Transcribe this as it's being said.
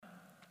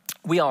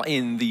We are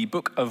in the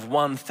book of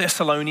 1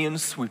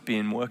 Thessalonians. We've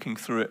been working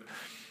through it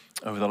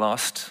over the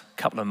last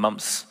couple of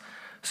months.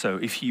 So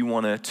if you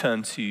want to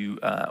turn to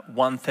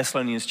 1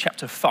 Thessalonians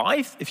chapter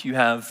 5, if you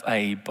have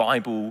a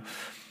Bible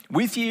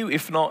with you.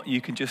 If not,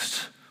 you can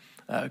just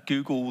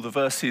Google the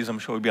verses. I'm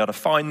sure you'll be able to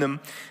find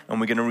them.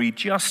 And we're going to read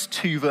just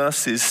 2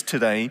 verses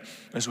today.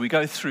 As we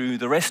go through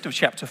the rest of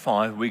chapter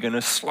 5, we're going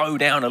to slow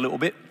down a little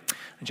bit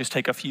and just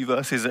take a few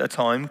verses at a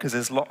time because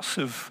there's lots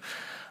of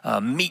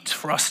meat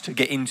for us to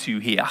get into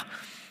here.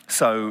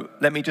 So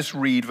let me just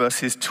read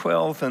verses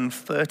 12 and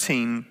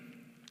 13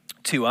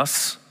 to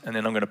us, and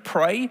then I'm going to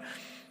pray,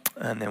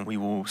 and then we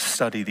will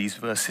study these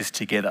verses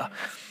together.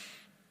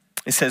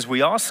 It says,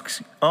 "We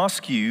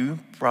ask you,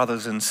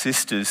 brothers and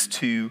sisters,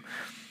 to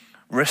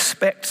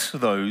respect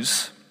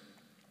those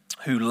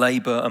who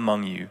labor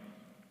among you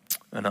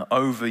and are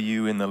over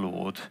you in the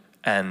Lord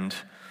and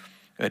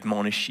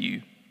admonish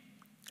you,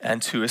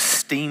 and to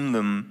esteem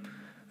them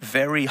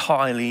very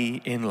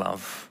highly in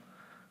love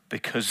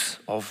because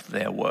of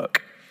their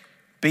work.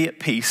 Be at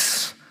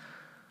peace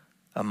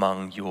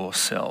among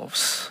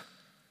yourselves."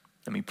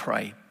 Let me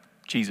pray.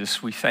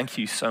 Jesus, we thank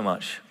you so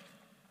much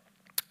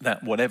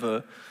that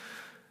whatever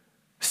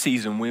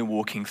season we're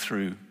walking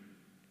through,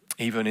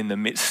 even in the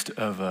midst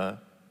of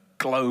a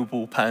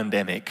global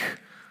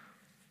pandemic,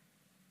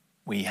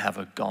 we have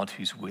a God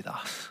who's with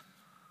us.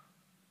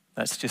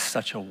 That's just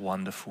such a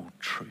wonderful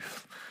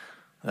truth.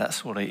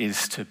 That's what it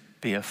is to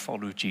be a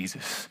follower of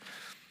Jesus,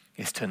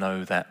 is to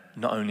know that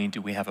not only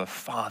do we have a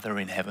Father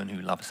in heaven who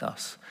loves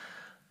us,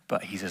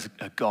 but he's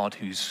a God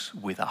who's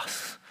with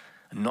us.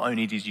 And not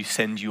only did you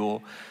send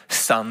your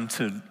Son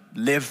to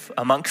live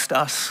amongst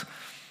us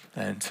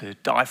and to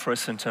die for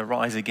us and to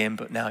rise again,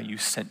 but now you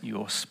sent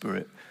your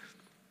Spirit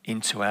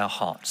into our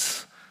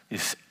hearts,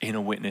 this inner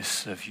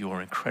witness of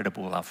your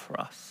incredible love for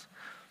us.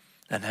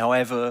 And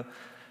however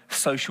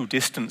social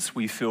distance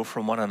we feel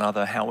from one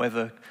another,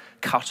 however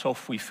cut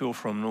off we feel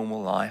from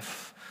normal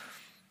life,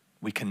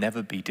 we can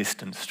never be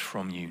distanced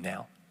from you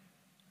now.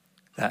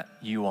 That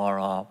you are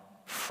our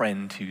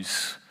friend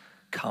who's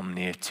come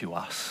near to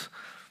us.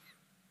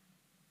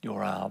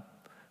 You're our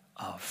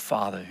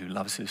Father who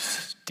loves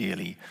us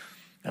dearly.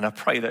 And I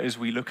pray that as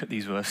we look at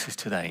these verses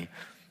today,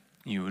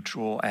 you would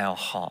draw our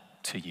heart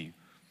to you.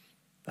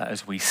 That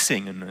as we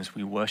sing and as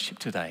we worship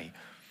today,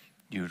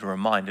 you would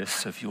remind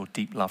us of your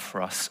deep love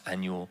for us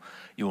and your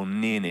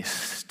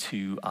nearness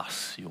to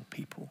us, your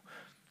people.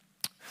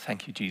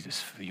 Thank you,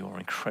 Jesus, for your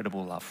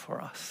incredible love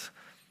for us.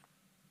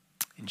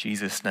 In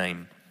Jesus'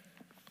 name,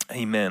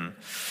 amen.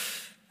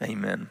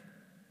 Amen.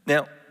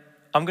 Now,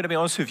 I'm going to be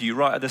honest with you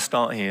right at the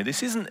start here.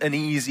 This isn't an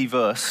easy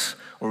verse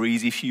or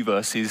easy few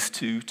verses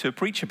to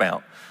preach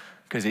about,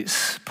 because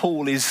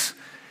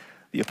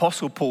the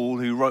Apostle Paul,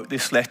 who wrote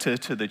this letter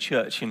to the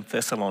church in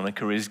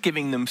Thessalonica, is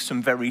giving them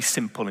some very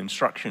simple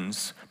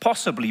instructions,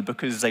 possibly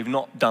because they've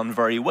not done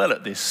very well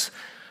at this.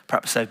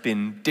 Perhaps they've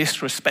been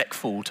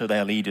disrespectful to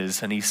their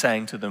leaders, and he's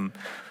saying to them,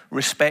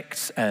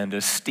 respect and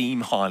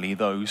esteem highly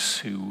those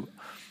who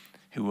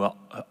are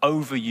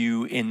over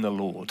you in the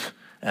Lord.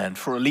 And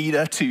for a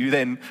leader to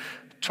then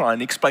try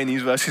and explain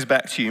these verses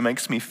back to you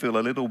makes me feel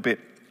a little bit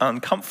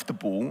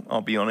uncomfortable,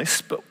 I'll be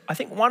honest. But I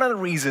think one of the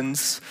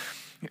reasons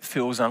it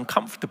feels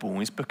uncomfortable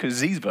is because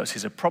these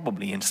verses are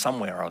probably in some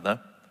way or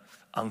other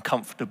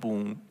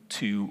uncomfortable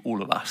to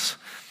all of us.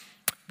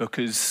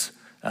 Because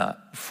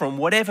from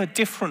whatever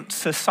different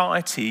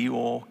society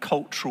or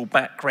cultural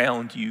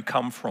background you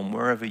come from,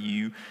 wherever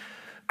you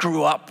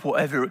grew up,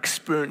 whatever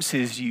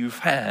experiences you've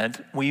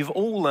had, we've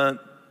all learned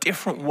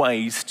different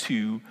ways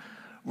to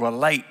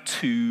relate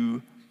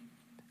to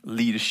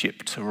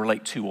leadership, to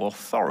relate to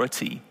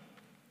authority.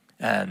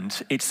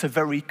 And it's a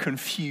very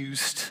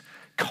confused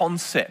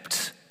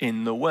concept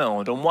in the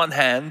world. On one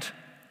hand,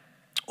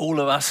 all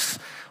of us,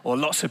 or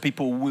lots of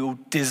people, will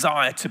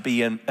desire to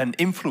be an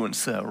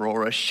influencer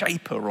or a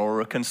shaper or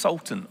a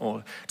consultant,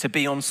 or to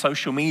be on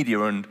social media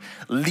and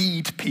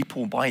lead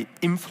people by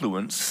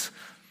influence.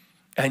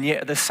 And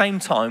yet at the same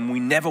time, we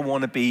never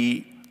want to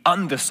be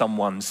under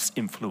someone's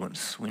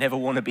influence. We never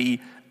want to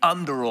be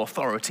under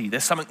authority.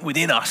 There's something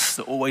within us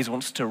that always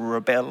wants to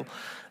rebel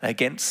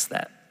against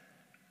that.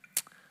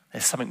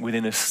 There's something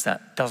within us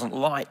that doesn't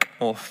like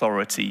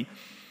authority.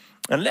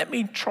 And let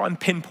me try and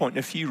pinpoint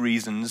a few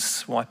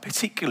reasons why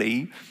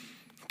particularly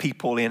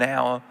people in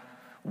our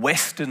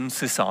Western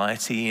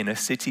society, in a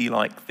city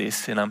like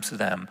this in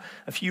Amsterdam,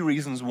 a few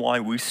reasons why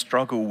we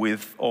struggle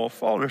with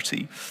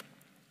authority.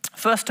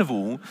 First of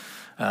all,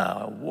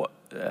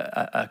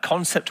 a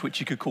concept which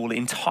you could call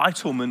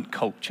entitlement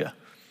culture.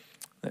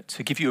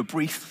 To give you a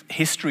brief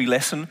history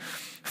lesson,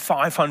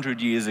 500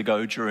 years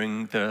ago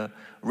during the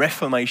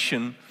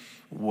Reformation,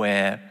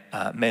 where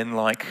men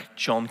like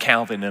John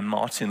Calvin and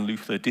Martin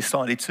Luther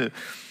decided to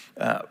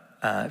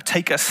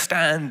take a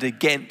stand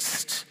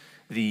against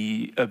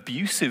the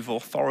abusive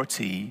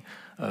authority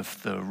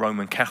of the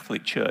Roman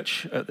Catholic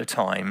Church at the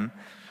time,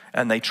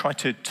 and they tried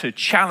to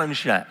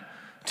challenge that,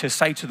 to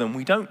say to them,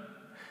 we don't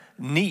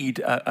need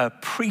a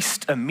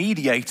priest, a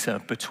mediator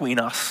between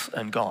us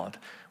and God.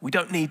 We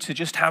don't need to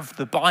just have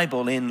the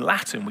Bible in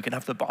Latin. We can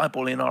have the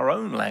Bible in our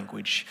own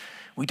language.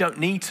 We don't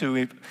need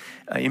to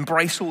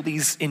embrace all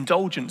these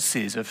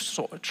indulgences of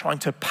sort of trying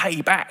to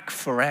pay back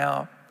for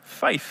our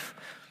faith.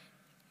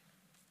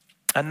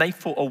 And they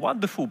fought a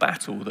wonderful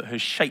battle that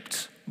has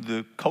shaped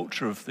the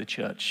culture of the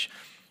church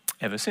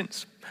ever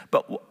since.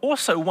 But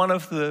also one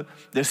of the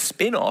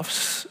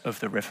spin-offs of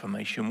the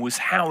Reformation was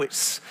how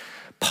it's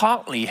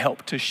partly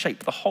helped to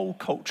shape the whole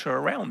culture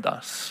around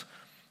us.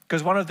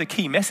 Because one of the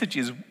key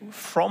messages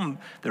from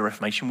the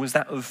Reformation was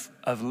that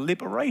of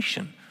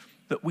liberation,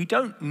 that we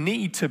don't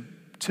need to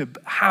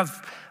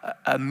have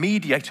a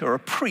mediator or a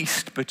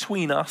priest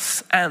between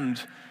us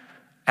and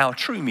our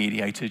true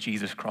mediator,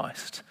 Jesus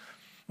Christ.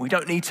 We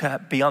don't need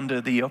to be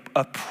under the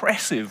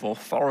oppressive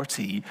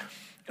authority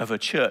of a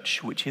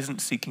church which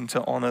isn't seeking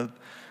to honor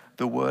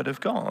the word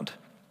of God.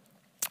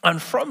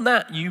 And from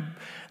that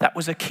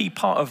was a key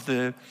part of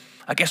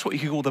I guess what you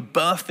could call the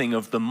birthing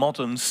of the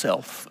modern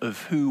self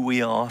of who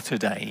we are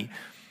today,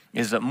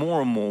 is that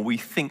more and more we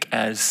think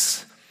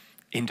as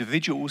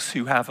individuals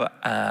who have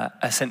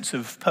a sense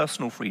of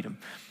personal freedom,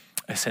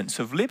 a sense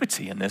of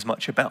liberty, and there's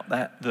much about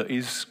that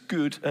is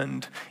good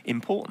and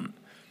important.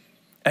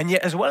 And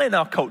yet as well in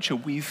our culture,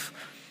 we've,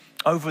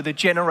 over the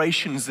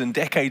generations and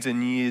decades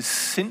and years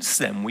since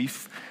then,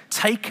 we've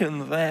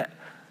taken that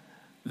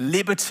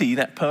liberty,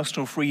 that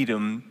personal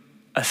freedom,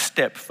 a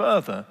step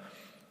further.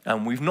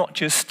 And we've not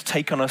just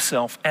taken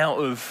ourselves out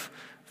of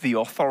the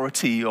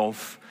authority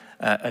of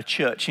a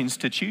church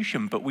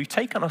institution, but we've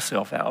taken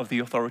ourselves out of the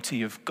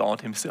authority of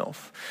God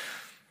himself.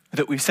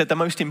 That we've said the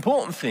most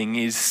important thing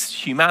is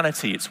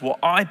humanity. It's what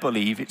I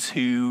believe, it's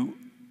who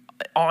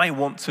I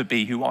want to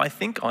be, who I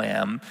think I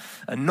am,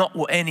 and not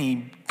what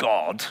any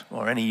God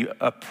or any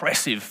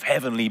oppressive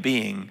heavenly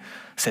being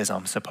says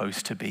I'm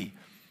supposed to be.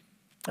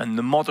 And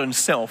the modern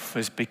self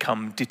has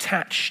become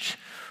detached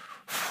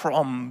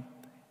from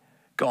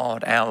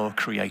God, our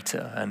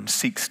creator, and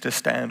seeks to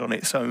stand on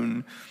its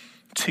own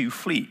 2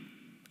 feet.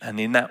 And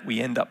in that, we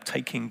end up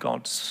taking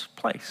God's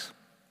place.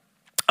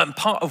 And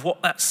part of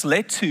what that's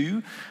led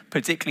to,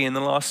 particularly in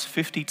the last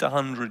 50 to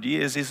 100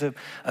 years, is a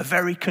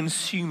very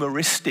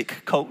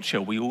consumeristic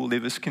culture. We all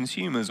live as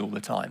consumers all the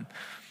time.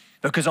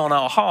 Because on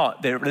our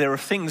heart, there are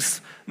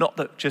things, not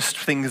that just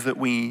things that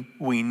we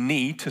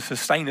need to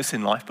sustain us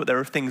in life, but there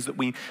are things that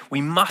we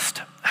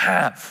must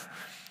have,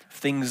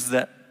 things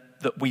that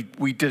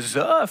we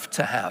deserve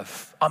to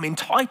have. I'm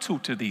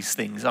entitled to these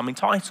things. I'm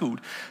entitled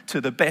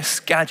to the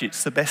best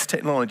gadgets, the best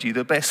technology,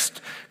 the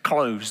best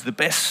clothes, the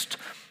best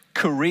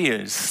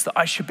careers, that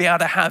I should be able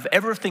to have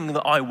everything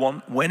that I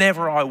want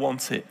whenever I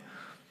want it.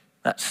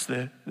 That's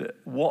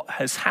what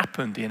has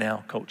happened in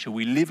our culture.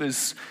 We live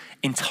as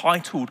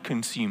entitled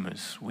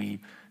consumers.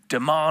 We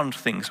demand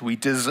things. We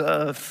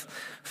deserve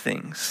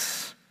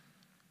things.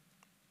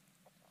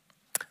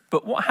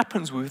 But what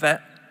happens with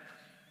that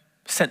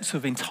sense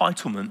of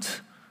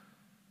entitlement,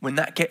 when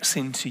that gets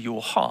into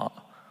your heart,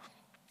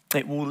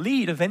 it will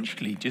lead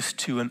eventually just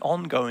to an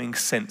ongoing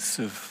sense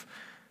of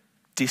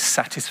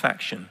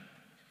dissatisfaction,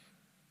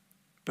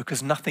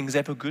 because nothing's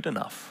ever good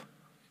enough.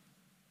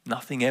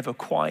 Nothing ever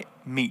quite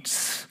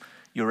meets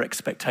your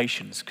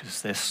expectations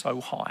because they're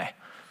so high.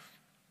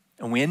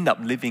 And we end up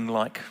living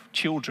like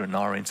children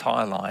our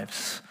entire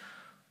lives,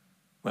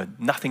 where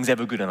nothing's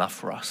ever good enough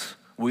for us.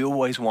 We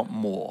always want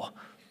more.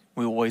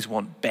 We always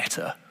want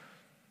better.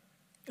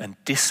 And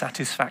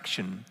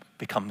dissatisfaction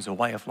becomes a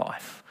way of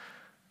life.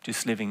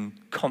 Just living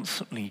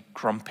constantly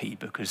grumpy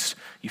because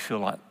you feel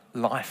like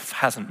life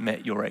hasn't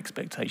met your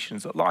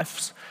expectations, that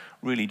life's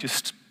really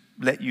just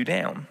let you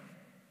down.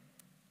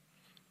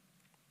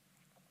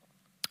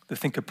 The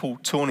thinker Paul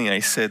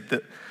Tournier said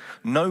that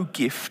no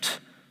gift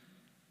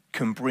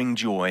can bring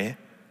joy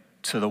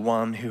to the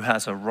one who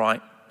has a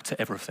right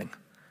to everything.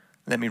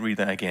 Let me read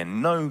that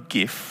again. No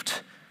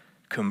gift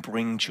can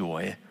bring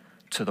joy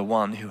to the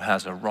one who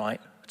has a right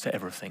to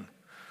everything.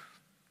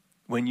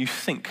 When you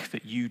think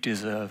that you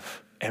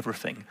deserve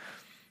everything,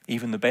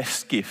 even the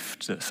best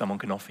gift that someone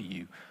can offer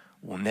you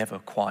will never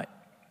quite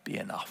be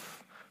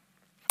enough.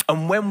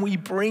 And when we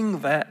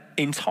bring that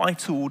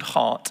entitled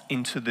heart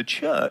into the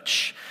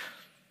church,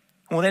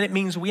 well, then it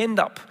means we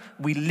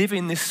live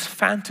in this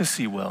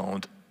fantasy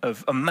world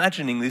of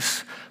imagining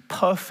this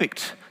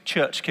perfect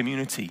church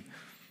community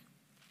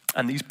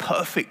and these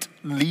perfect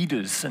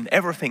leaders, and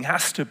everything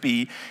has to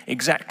be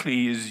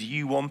exactly as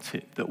you want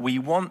it. That we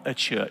want a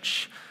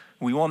church,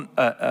 we want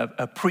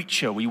a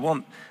preacher, we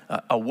want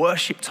a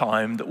worship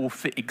time that will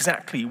fit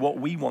exactly what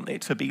we want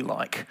it to be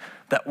like,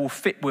 that will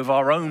fit with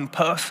our own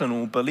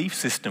personal belief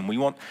system. We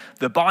want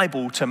the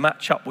Bible to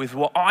match up with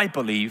what I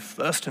believe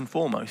first and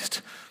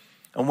foremost.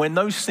 And when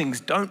those things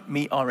don't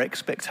meet our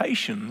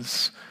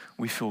expectations,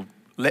 we feel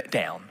let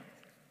down,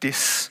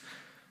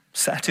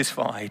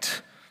 dissatisfied.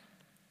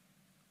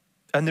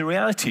 And the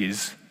reality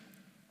is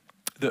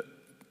that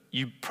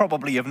you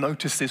probably have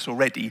noticed this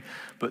already,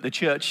 but the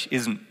church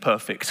isn't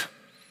perfect.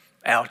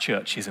 Our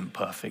church isn't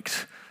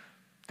perfect.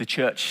 The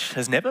church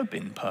has never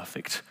been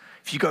perfect.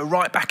 If you go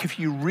right back, if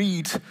you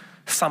read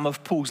some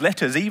of Paul's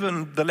letters,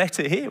 even the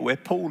letter here where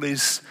Paul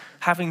is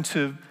having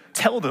to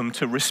tell them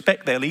to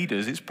respect their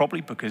leaders, it's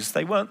probably because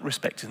they weren't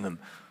respecting them.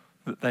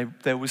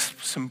 That there was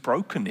some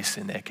brokenness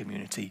in their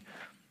community.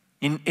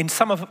 In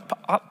some of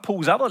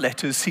Paul's other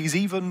letters, he's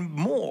even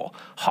more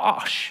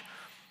harsh.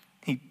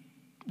 He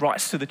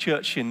writes to the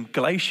church in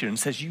Galatia and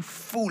says, "You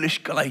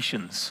foolish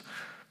Galatians,"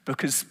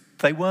 because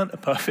they weren't a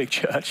perfect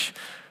church,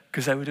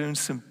 because they were doing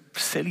some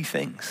silly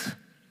things.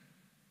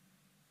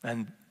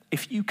 And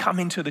if you come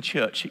into the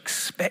church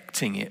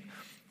expecting it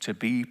to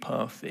be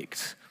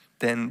perfect,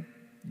 then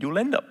you'll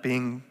end up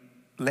being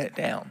let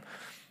down.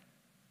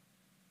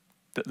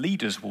 That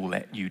leaders will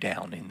let you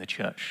down in the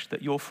church,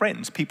 that your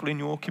friends, people in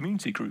your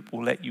community group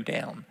will let you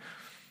down.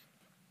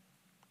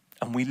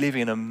 And we live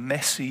in a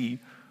messy,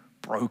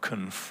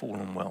 broken,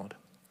 fallen world.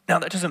 Now,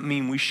 that doesn't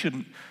mean we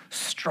shouldn't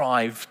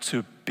strive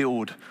to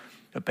build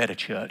a better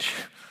church,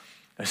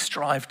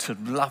 strive to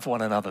love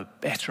one another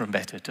better and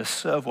better, to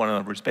serve one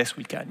another as best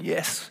we can.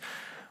 Yes,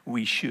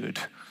 we should,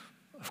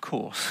 of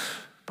course,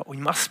 but we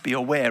must be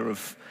aware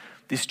of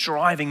this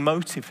driving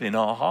motive in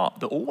our heart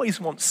that always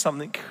wants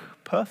something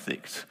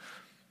perfect,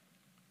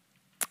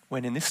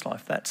 when in this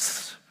life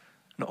that's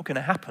not going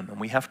to happen, and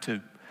we have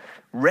to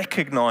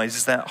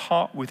recognize that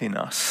heart within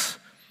us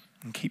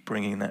and keep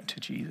bringing that to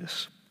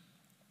Jesus.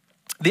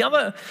 The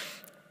other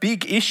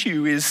big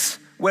issue is,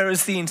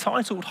 whereas the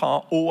entitled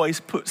heart always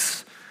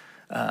puts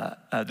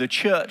the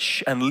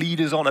church and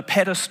leaders on a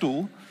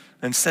pedestal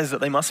and says that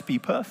they must be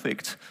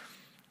perfect,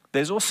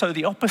 there's also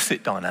the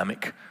opposite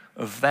dynamic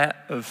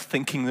of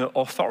thinking that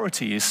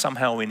authority is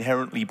somehow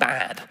inherently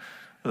bad,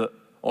 that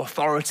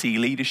authority,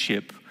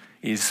 leadership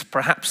is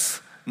perhaps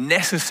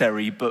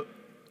necessary but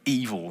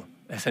evil,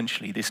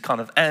 essentially. This kind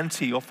of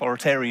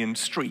anti-authoritarian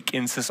streak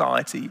in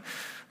society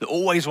that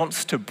always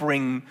wants to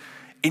bring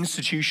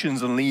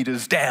institutions and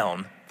leaders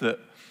down, that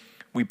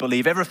we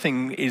believe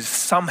everything is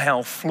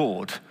somehow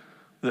flawed,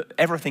 that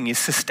everything is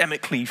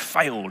systemically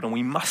failed, and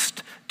we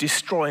must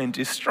destroy and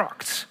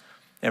destruct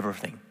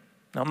everything.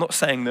 Now, I'm not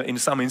saying that in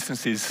some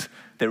instances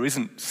there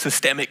isn't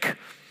systemic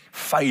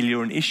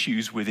failure and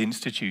issues with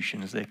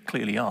institutions. There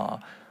clearly are.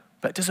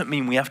 That doesn't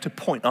mean we have to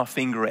point our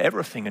finger at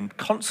everything and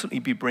constantly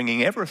be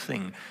bringing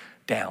everything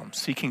down,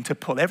 seeking to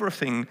pull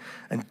everything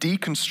and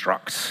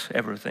deconstruct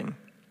everything.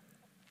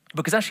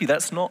 Because actually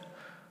that's not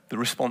the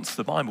response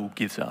the Bible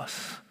gives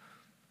us.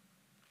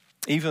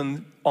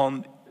 Even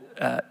on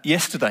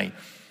yesterday,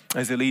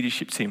 as a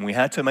leadership team, we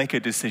had to make a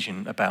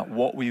decision about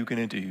what we were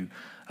going to do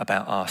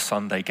about our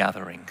Sunday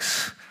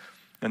gatherings.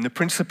 And the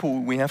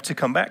principle we have to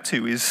come back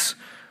to is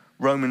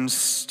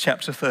Romans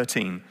chapter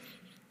 13.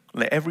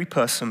 Let every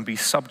person be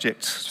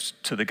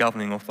subject to the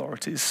governing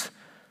authorities,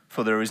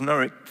 for there is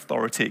no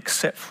authority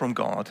except from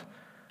God,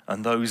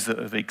 and those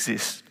that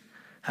exist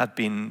have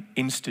been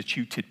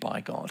instituted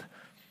by God.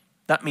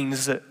 That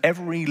means that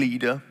every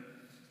leader,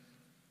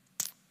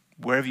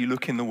 wherever you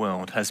look in the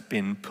world, has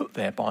been put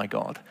there by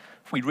God.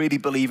 If we really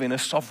believe in a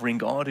sovereign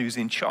God who's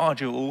in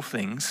charge of all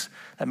things,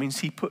 that means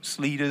he puts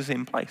leaders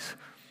in place.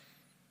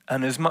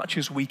 And as much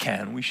as we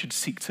can, we should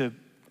seek to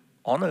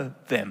honor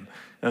them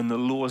and the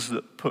laws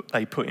that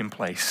they put in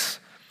place,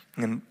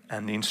 and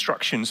the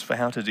instructions for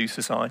how to do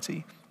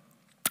society.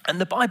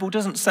 And the Bible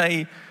doesn't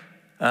say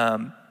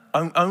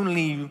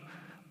only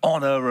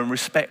honor and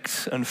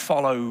respect and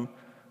follow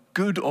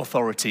good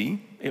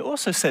authority. It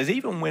also says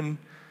even when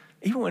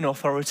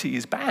authority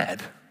is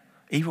bad,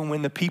 even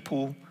when the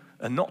people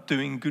are not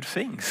doing good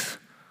things,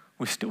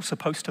 we're still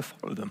supposed to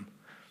follow them.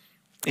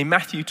 In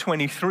Matthew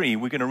 23,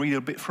 we're going to read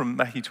a bit from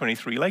Matthew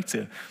 23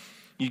 later,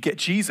 you get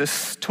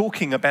Jesus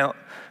talking about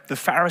the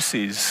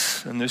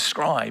Pharisees and the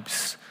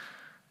scribes.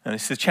 And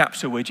it's the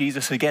chapter where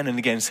Jesus again and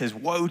again says,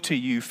 "Woe to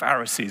you,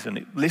 Pharisees," and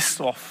it lists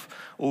off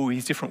all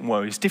these different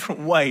woes,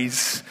 different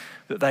ways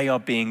that they are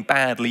being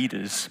bad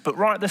leaders. But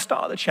right at the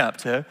start of the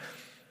chapter,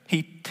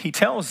 he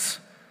tells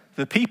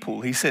the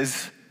people, he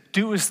says,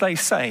 "Do as they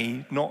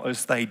say, not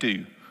as they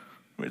do."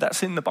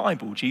 That's in the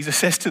Bible. Jesus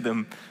says to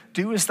them,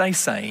 do as they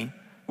say.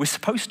 We're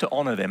supposed to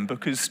honor them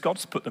because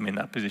God's put them in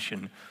that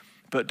position.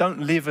 But don't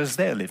live as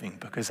they're living,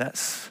 because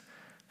that's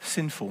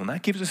sinful. And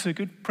that gives us a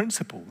good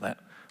principle that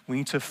we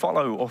need to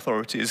follow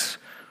authorities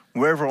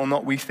whether or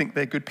not we think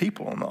they're good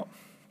people or not.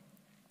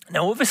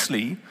 Now,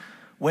 obviously,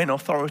 when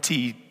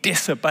authority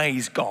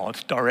disobeys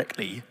God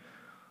directly,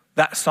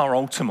 that's our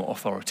ultimate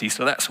authority.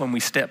 So that's when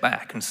we step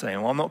back and say,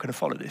 well, I'm not going to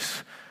follow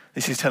this.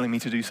 This is telling me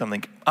to do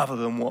something other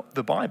than what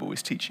the Bible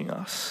is teaching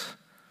us.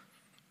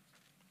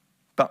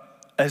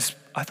 But as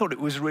I thought it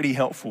was really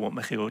helpful what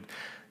Michiel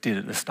did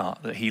at the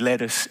start, that he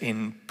led us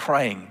in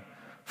praying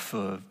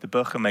for the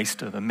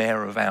Burgemeester, the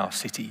mayor of our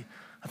city.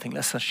 I think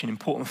that's such an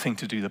important thing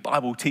to do. The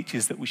Bible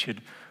teaches that we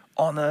should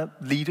honor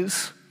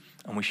leaders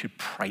and we should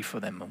pray for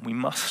them, and we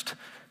must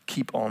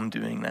keep on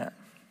doing that.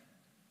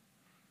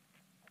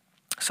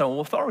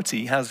 So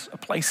authority has a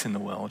place in the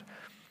world,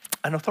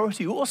 and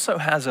authority also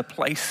has a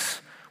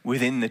place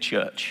within the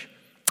church.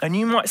 And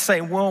you might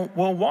say, well,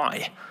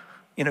 why?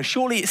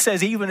 Surely it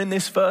says even in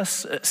this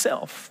verse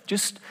itself,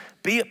 just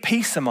be at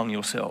peace among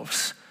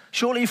yourselves.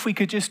 Surely if we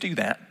could just do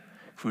that,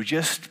 if we would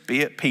just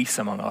be at peace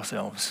among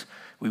ourselves,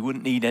 we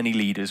wouldn't need any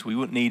leaders, we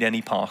wouldn't need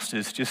any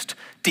pastors, just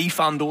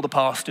defund all the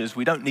pastors,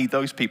 we don't need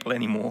those people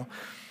anymore.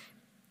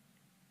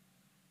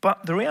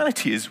 But the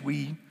reality is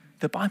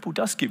the Bible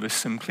does give us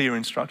some clear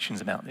instructions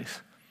about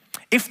this.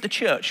 If the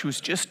church was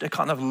just a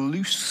kind of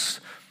loose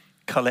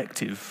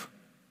collective,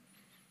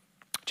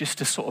 just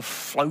a sort of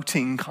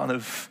floating kind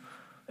of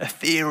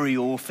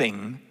ethereal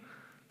thing,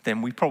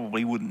 then we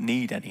probably wouldn't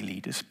need any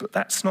leaders. But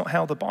that's not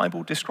how the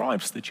Bible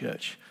describes the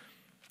church.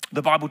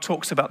 The Bible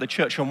talks about the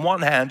church on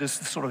one hand as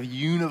the sort of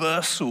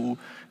universal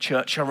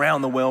church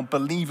around the world,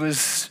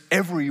 believers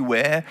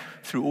everywhere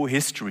through all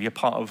history are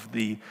part of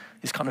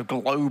this kind of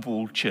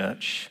global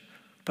church.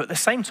 But at the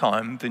same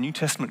time, the New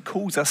Testament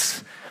calls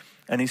us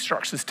and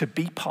instructs us to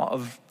be part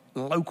of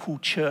local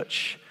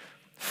church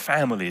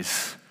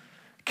families,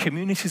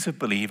 communities of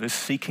believers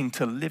seeking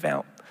to live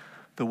out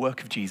the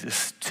work of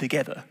Jesus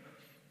together.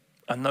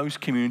 And those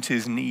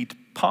communities need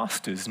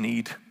pastors,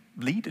 need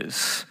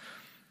leaders.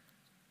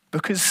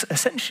 Because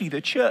essentially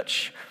the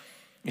church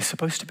is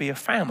supposed to be a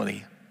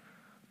family.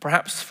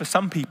 Perhaps for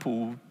some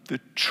people, the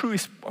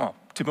truest,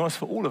 to be honest,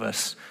 for all of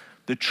us,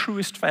 the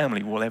truest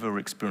family we'll ever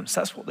experience.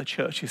 That's what the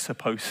church is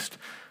supposed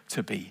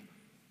to be.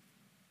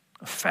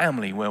 A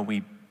family where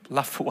we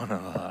love for one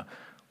another,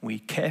 we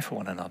care for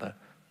one another.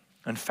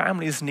 And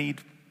families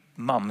need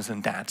mums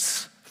and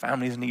dads.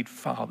 Families need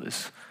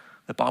fathers.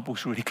 The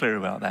Bible's really clear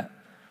about that.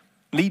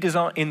 Leaders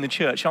in the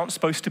church aren't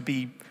supposed to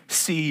be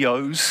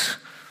CEOs,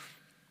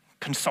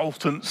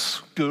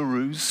 consultants,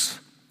 gurus,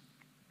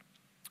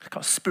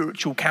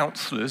 spiritual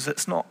counselors.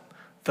 That's not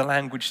the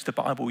language the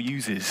Bible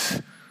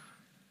uses.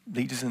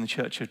 Leaders in the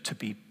church are to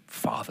be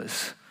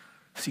fathers,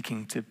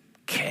 seeking to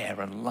care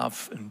and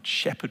love and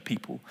shepherd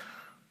people.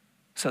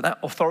 So that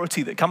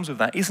authority that comes with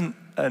that isn't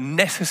a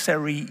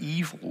necessary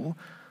evil,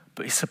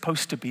 but it's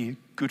supposed to be a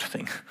good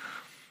thing,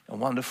 a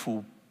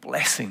wonderful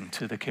blessing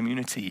to the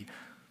community,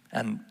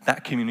 and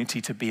that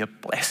community to be a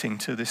blessing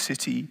to the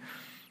city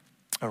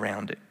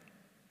around it.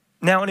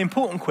 Now, an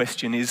important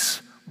question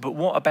is, but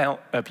what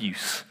about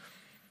abuse?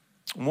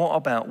 What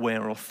about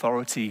where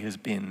authority has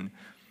been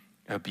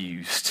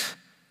abused?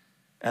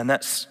 And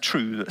that's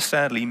true that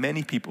sadly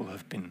many people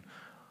have been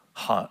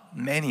hurt.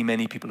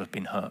 Many people have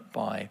been hurt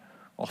by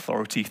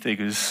authority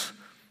figures,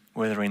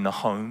 whether in the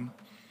home,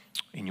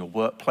 in your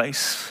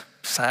workplace,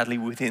 sadly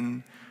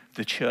within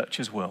the church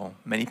as well.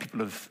 Many people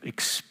have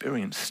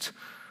experienced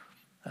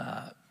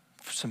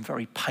some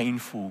very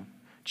painful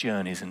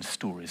journeys and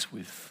stories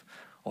with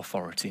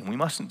authority, and we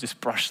mustn't just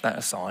brush that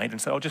aside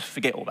and say, "I'll just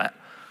forget all that."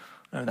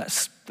 No,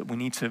 that we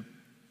need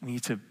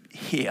to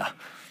hear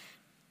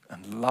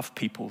and love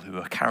people who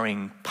are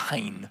carrying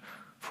pain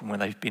from when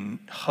they've been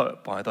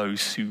hurt by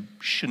those who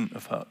shouldn't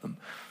have hurt them.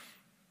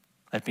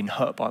 They've been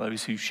hurt by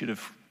those who should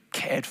have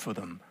cared for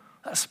them.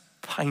 That's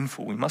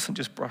painful. We mustn't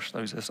just brush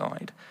those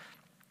aside.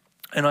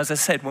 And as I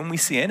said, when we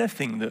see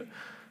anything that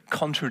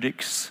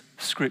contradicts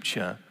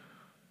Scripture,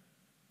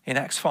 in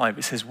Acts 5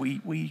 it says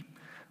we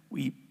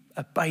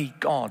obey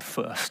God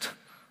first.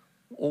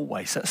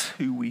 Always. That's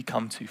who we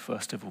come to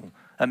first of all.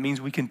 That means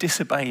we can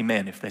disobey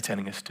men if they're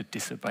telling us to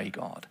disobey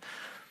God.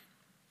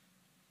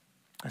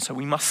 And so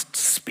we must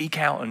speak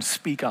out and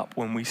speak up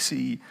when we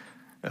see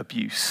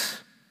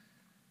abuse.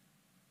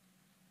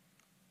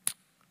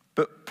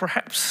 But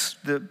perhaps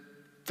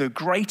the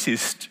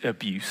greatest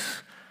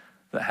abuse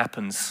that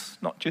happens,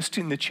 not just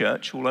in the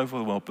church all over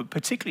the world, but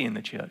particularly in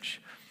the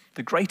church,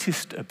 the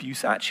greatest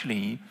abuse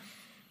actually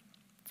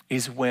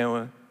is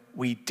where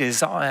we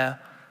desire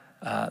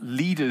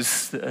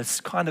leaders that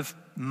are kind of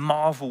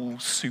Marvel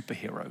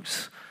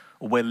superheroes,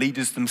 or where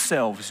leaders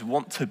themselves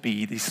want to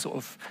be this sort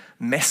of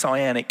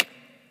messianic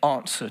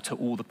answer to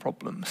all the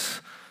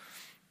problems.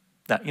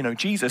 That,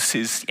 Jesus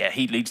is,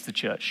 he leads the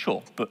church,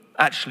 sure, but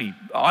actually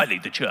I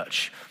lead the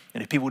church.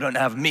 And if people don't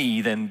have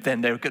me, then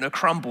they're going to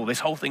crumble.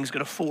 This whole thing's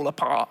going to fall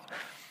apart.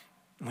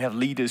 And we have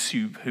leaders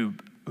who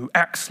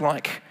acts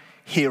like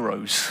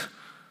heroes,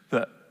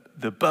 that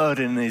the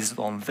burden is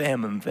on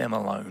them and them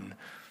alone.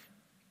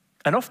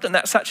 And often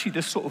that's actually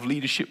the sort of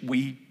leadership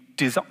we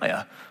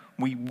desire.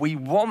 We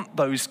want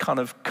those kind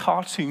of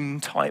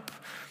cartoon type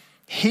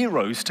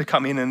heroes to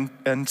come in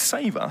and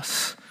save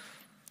us.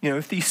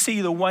 If they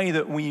see the way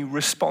that we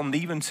respond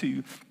even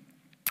to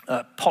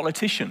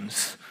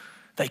politicians,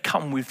 they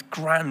come with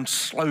grand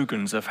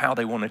slogans of how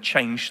they want to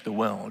change the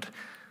world.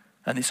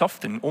 And it's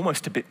often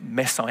almost a bit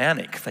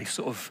messianic. They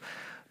sort of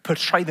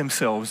portray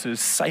themselves as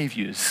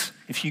saviors.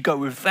 If you go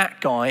with that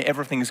guy,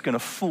 everything's going to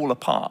fall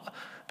apart.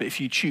 But if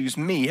you choose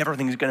me,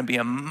 everything's going to be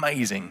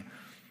amazing.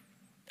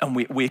 And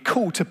we're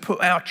called to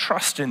put our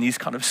trust in these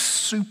kind of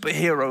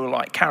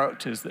superhero-like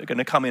characters that are going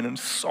to come in and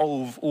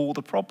solve all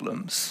the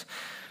problems.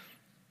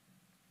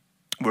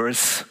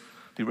 Whereas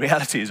the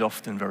reality is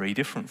often very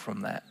different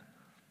from that.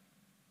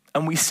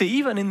 And we see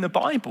even in the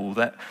Bible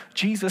that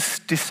Jesus'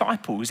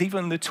 disciples,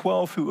 even the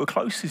 12 who were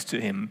closest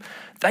to him,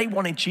 they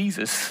wanted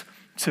Jesus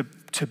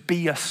to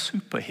be a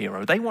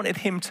superhero. They wanted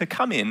him to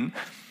come in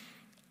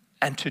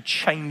and to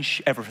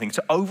change everything,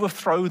 to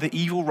overthrow the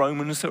evil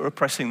Romans that were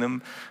oppressing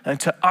them, and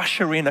to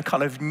usher in a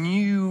kind of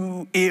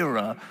new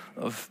era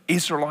of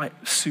Israelite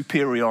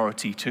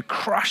superiority, to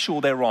crush all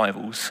their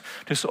rivals,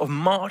 to sort of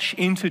march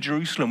into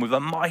Jerusalem with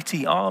a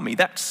mighty army.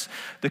 That's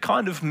the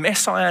kind of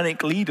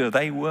messianic leader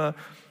they were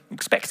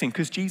expecting,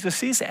 because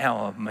Jesus is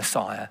our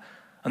Messiah.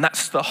 And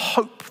that's the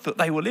hope that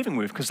they were living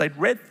with, because they'd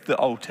read the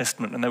Old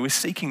Testament and they were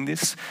seeking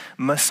this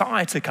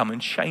Messiah to come and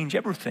change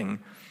everything.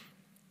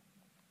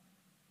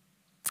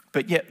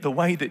 But yet the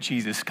way that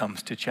Jesus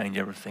comes to change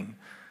everything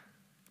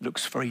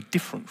looks very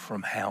different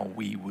from how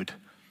we would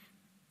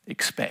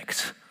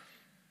expect.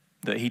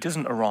 That he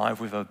doesn't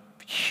arrive with a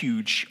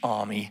huge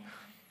army.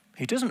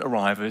 He doesn't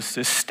arrive as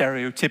the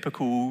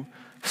stereotypical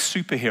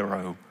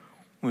superhero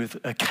with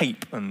a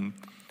cape and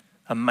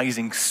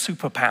amazing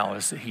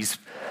superpowers that he's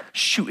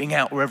shooting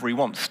out wherever he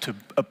wants to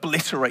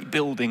obliterate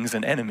buildings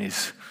and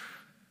enemies.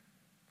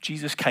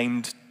 Jesus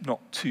came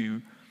not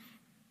to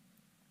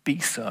be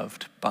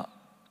served, but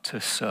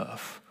to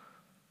serve.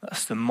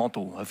 That's the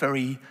model, a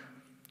very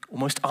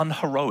almost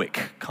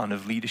unheroic kind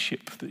of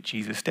leadership that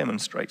Jesus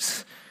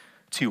demonstrates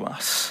to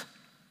us.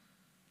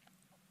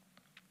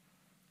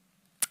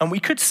 And we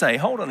could say,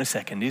 hold on a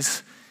second,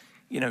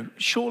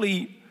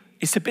 surely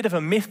it's a bit of a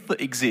myth that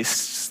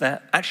exists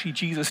that actually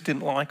Jesus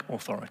didn't like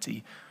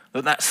authority,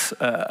 that's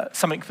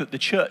something that the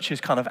church has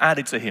kind of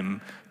added to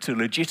him to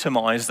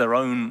legitimize their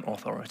own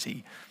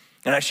authority.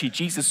 And actually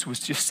Jesus was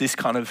just this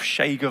kind of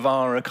Che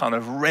Guevara kind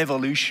of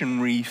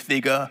revolutionary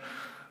figure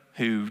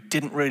who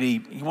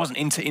he wasn't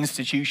into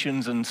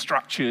institutions and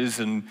structures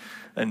and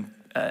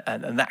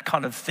that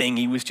kind of thing.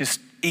 He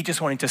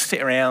just wanted to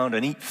sit around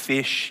and eat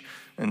fish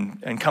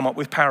and come up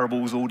with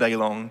parables all day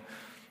long.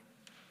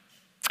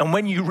 And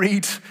when you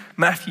read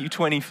Matthew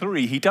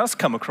 23, he does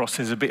come across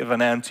as a bit of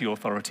an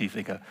anti-authority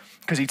figure,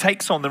 because he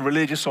takes on the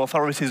religious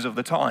authorities of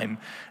the time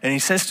and he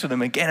says to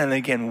them again and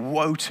again,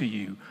 woe to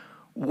you,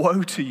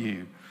 woe to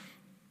you.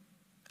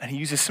 And he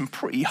uses some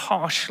pretty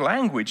harsh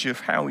language of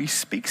how he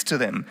speaks to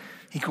them.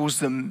 He calls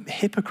them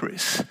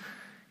hypocrites.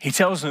 He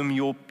tells them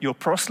you're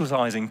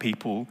proselytizing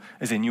people,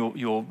 as in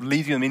you're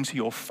leading them into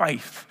your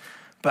faith,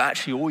 but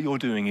actually all you're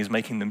doing is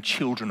making them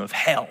children of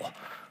hell.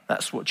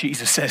 That's what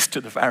Jesus says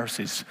to the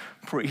Pharisees.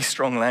 Pretty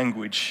strong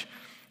language.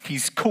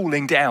 He's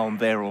calling down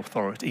their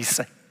authority. He's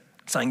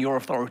saying your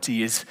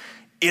authority is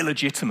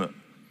illegitimate.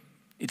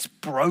 It's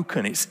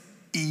broken. It's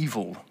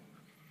evil.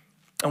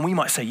 And we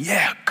might say,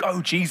 yeah,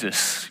 go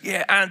Jesus.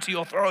 Yeah,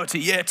 anti-authority.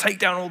 Yeah, take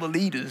down all the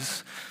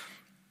leaders.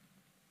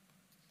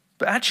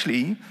 But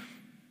actually,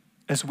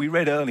 as we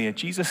read earlier,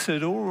 Jesus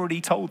had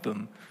already told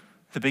them,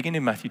 at the beginning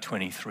of Matthew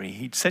 23,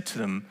 he'd said to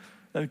them,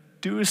 no,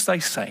 do as they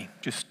say,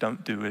 just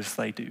don't do as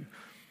they do.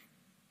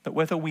 That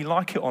whether we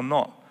like it or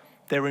not,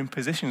 they're in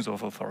positions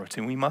of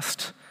authority and we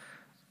must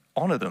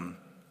honor them.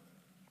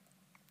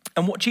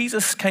 And what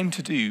Jesus came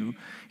to do,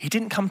 he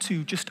didn't come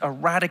to just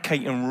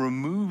eradicate and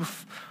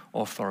remove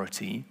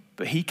authority,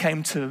 but he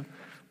came to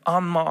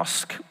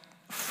unmask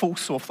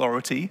false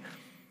authority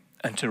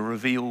and to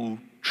reveal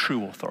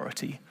true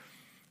authority.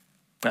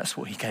 That's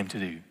what he came to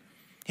do.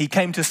 He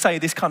came to say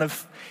this kind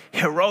of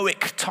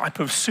heroic type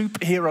of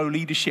superhero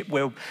leadership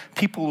where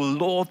people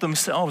lord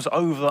themselves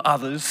over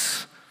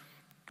others,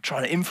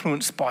 trying to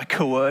influence by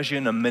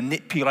coercion and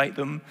manipulate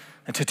them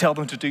and to tell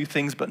them to do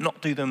things but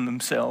not do them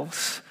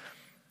themselves.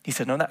 He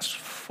said, no, that's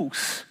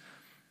false,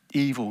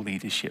 evil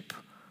leadership.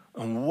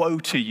 And woe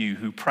to you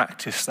who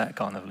practice that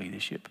kind of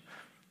leadership.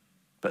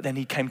 But then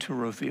he came to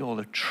reveal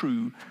a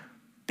true,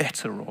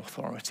 better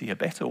authority, a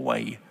better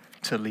way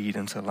to lead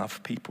and to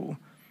love people.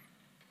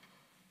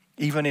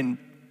 Even in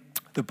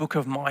the book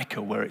of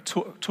Micah, where it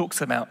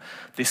talks about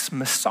this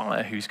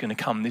Messiah who's going to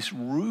come, this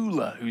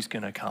ruler who's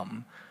going to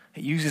come,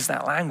 it uses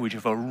that language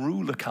of a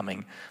ruler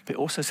coming, but it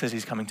also says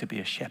he's coming to be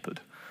a shepherd,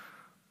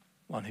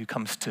 one who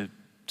comes to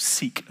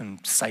seek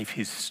and save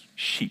his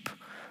sheep,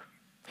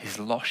 his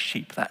lost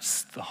sheep.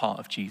 That's the heart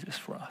of Jesus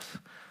for us.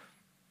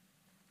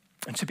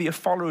 And to be a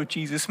follower of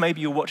Jesus,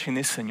 maybe you're watching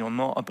this and you're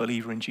not a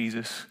believer in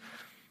Jesus,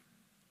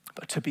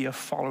 but to be a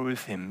follower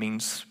of him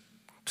means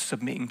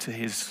submitting to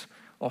his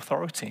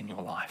authority in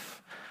your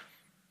life,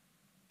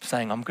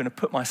 saying, I'm going to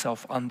put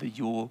myself under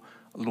your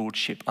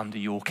lordship, under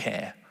your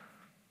care.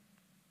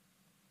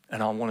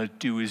 And I want to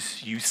do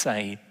as you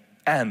say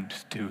and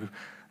do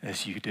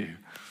as you do.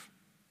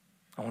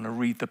 I want to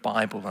read the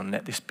Bible and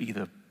let this be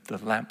the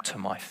lamp to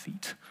my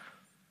feet.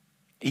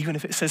 Even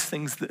if it says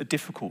things that are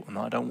difficult and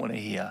I don't want to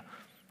hear,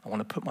 I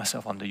want to put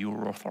myself under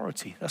your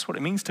authority. That's what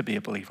it means to be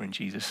a believer in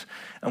Jesus.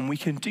 And we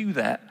can do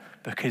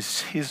that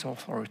because his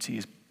authority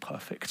is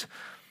perfect.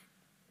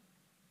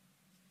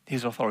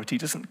 His authority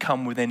doesn't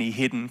come with any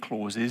hidden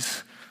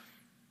clauses.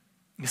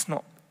 It's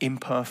not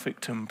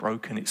imperfect and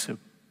broken. It's a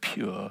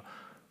pure,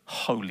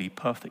 holy,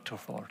 perfect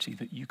authority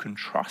that you can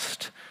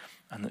trust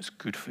and that's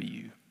good for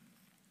you.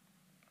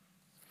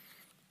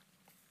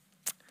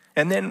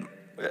 And then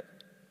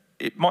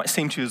it might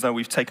seem to you as though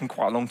we've taken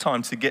quite a long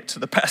time to get to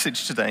the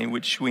passage today,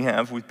 which we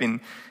have. We've been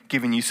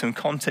giving you some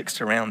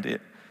context around it.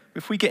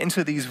 If we get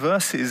into these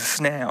verses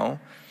now,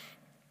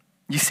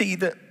 You see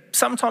that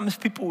sometimes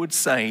people would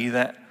say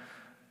that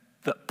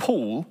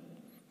Paul,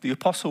 the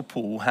Apostle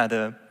Paul,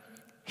 had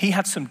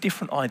some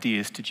different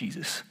ideas to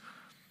Jesus,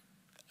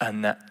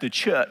 and that the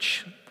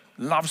church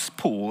loves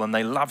Paul and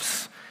they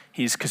loves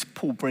his, because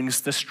Paul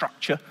brings the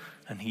structure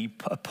and he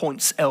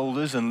appoints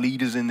elders and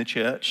leaders in the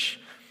church.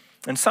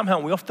 And somehow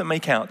we often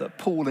make out that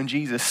Paul and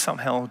Jesus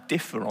somehow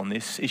differ on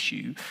this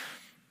issue.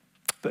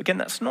 But again,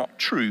 that's not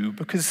true,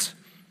 because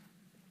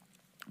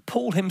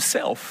Paul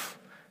himself,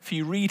 if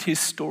you read his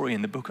story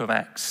in the book of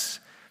Acts,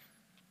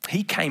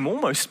 he came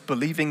almost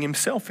believing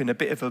himself in a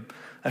bit of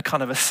a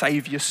kind of a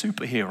savior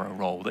superhero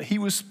role, that he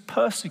was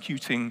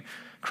persecuting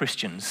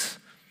Christians.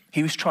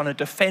 He was trying to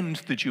defend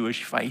the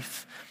Jewish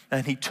faith,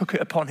 and he took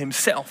it upon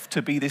himself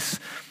to be this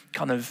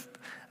kind of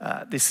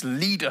this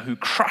leader who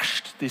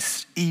crushed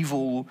this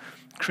evil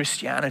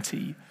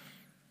Christianity.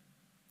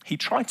 He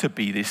tried to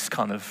be this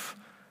kind of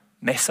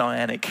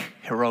messianic,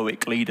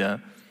 heroic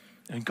leader,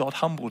 and God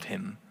humbled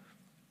him.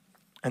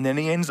 And then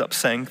he ends up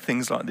saying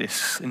things like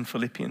this in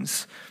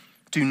Philippians: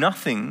 do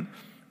nothing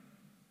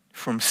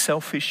from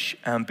selfish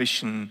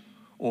ambition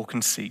or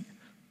conceit,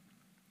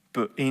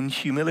 but in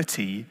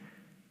humility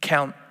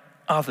count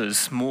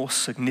others more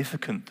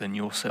significant than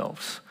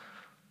yourselves.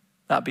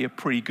 That'd be a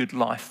pretty good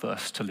life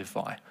verse to live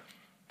by.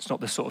 It's not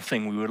the sort of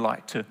thing we would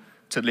like to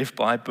live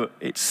by, but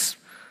it's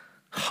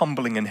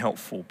humbling and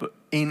helpful. But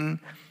in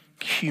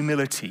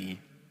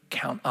humility,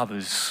 count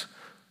others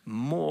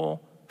more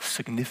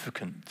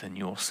significant than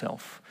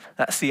yourself.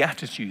 That's the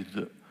attitude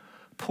that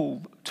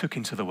Paul took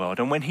into the world.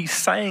 And when he's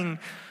saying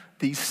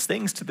these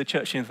things to the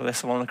church in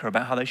Thessalonica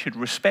about how they should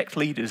respect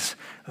leaders,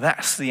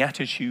 that's the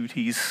attitude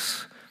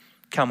he's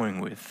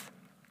coming with.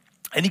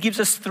 And he gives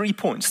us 3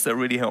 points that are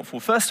really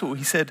helpful. First of all,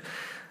 he said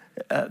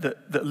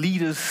that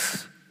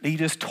leaders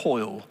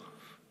toil,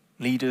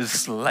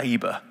 leaders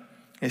labor.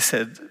 He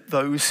said,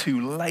 those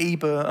who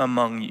labor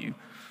among you.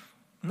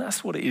 And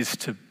that's what it is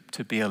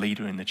to be a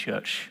leader in the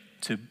church,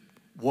 to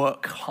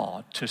work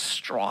hard, to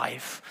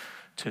strive,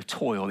 to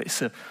toil.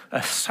 It's a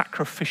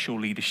sacrificial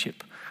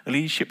leadership, a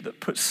leadership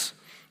that puts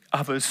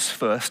others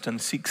first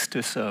and seeks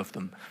to serve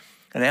them.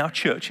 And our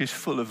church is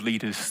full of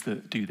leaders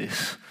that do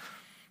this.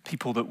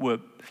 People that were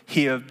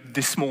here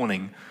this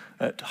morning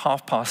at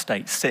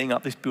 8:30, setting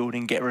up this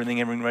building,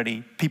 getting everything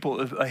ready. People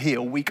that are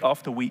here week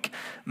after week,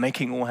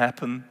 making all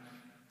happen.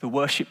 The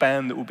worship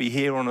band that will be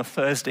here on a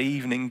Thursday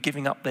evening,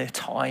 giving up their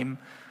time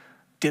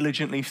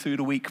diligently through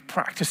the week,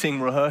 practicing,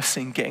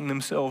 rehearsing, getting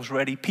themselves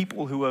ready.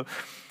 People who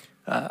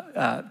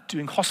are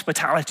doing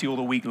hospitality all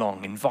the week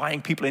long,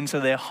 inviting people into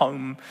their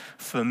home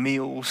for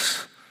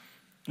meals.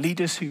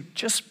 Leaders who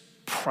just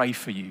pray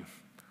for you.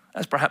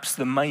 That's perhaps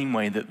the main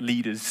way that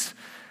leaders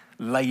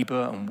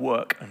labor and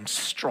work and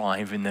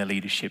strive in their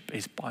leadership,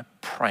 is by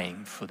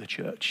praying for the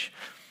church,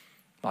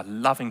 by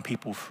loving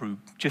people through,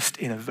 just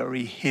in a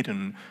very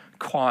hidden,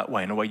 quiet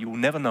way, in a way you'll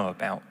never know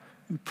about,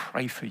 who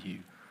pray for you.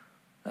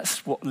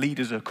 That's what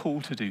leaders are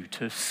called to do,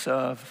 to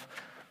serve,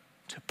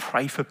 to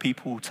pray for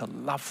people, to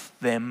love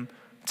them,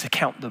 to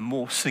count them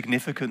more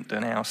significant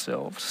than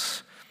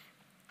ourselves.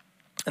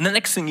 And the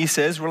next thing he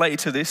says, related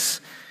to this,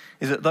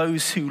 is that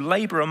those who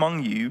labor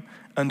among you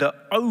and are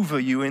over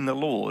you in the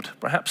Lord.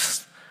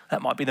 Perhaps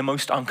that might be the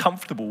most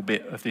uncomfortable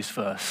bit of this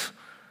verse.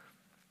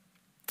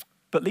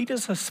 But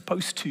leaders are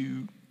supposed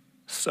to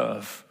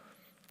serve.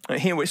 And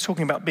here it's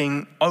talking about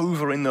being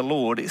over in the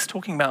Lord. It's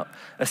talking about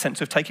a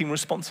sense of taking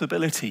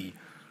responsibility,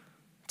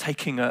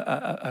 taking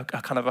a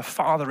kind of a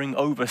fathering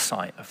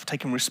oversight, of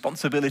taking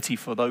responsibility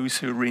for those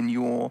who are in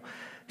your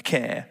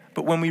care.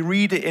 But when we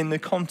read it in the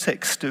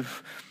context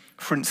of,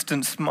 for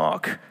instance,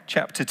 Mark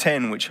chapter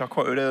 10, which I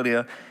quoted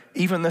earlier,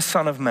 even the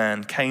Son of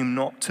Man came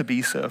not to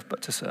be served,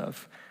 but to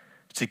serve,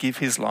 to give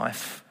his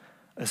life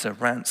as a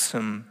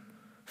ransom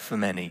for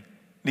many.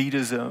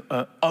 Leaders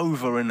are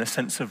over in the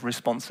sense of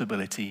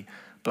responsibility,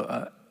 but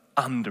are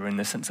under in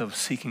the sense of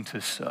seeking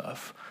to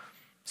serve,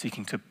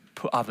 seeking to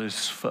put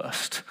others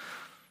first.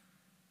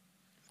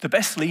 The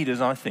best leaders,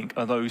 I think,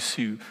 are those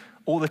who,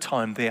 all the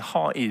time, their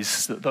heart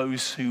is that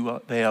those who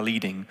they are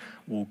leading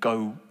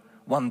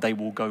one day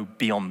will go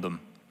beyond them.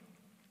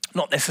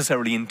 Not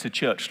necessarily into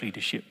church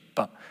leadership,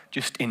 but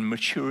just in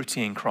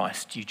maturity in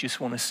Christ. You just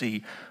want to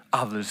see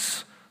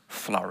others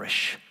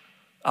flourish,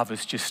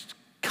 others just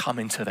come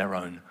into their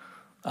own,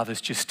 others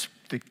just,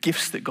 the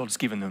gifts that God's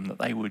given them, that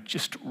they would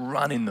just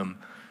run in them.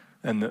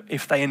 And that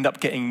if they end up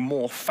getting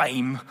more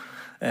fame,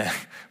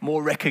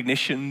 more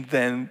recognition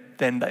than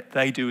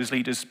they do as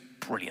leaders,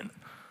 brilliant.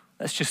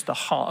 That's just the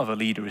heart of a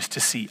leader, is to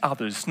see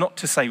others, not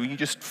to say, well, you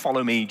just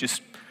follow me,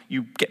 just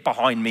you get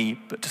behind me,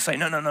 but to say,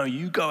 no,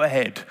 you go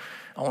ahead.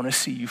 I want to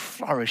see you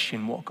flourish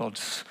in what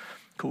God's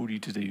called you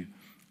to do.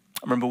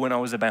 I remember when I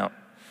was about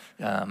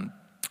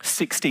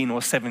 16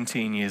 or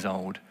 17 years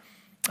old,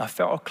 I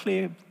felt a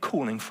clear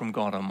calling from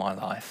God on my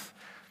life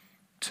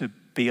to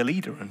be a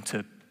leader and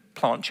to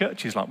plant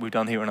churches like we've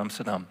done here in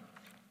Amsterdam.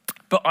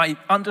 But I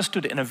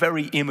understood it in a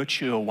very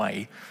immature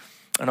way.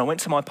 And I went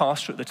to my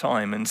pastor at the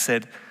time and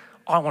said,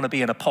 I want to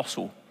be an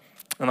apostle.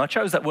 And I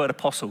chose that word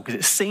apostle because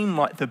it seemed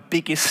like the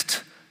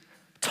biggest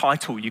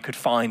title you could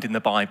find in the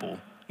Bible.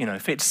 You know,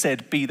 if it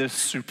said, be the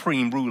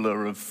supreme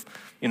ruler of,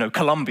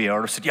 Colombia, I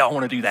would have said, yeah, I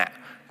want to do that,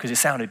 because it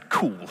sounded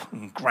cool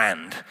and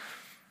grand.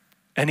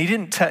 And he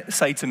didn't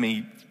say to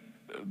me,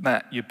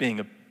 Matt, you're being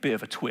a bit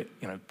of a twit,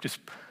 just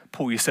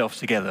pull yourself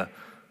together.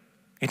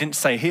 He didn't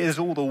say, here's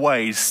all the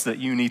ways that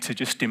you need to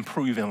just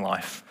improve in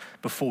life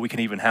before we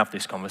can even have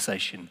this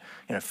conversation.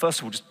 First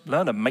of all, just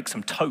learn to make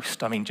some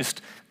toast. I mean,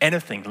 just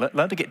anything.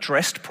 Learn to get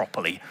dressed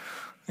properly.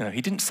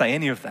 He didn't say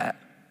any of that.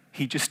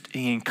 He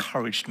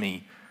encouraged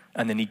me,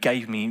 and then he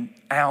gave me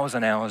hours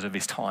and hours of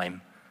his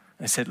time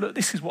and said, look,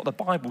 this is what the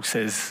Bible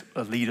says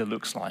a leader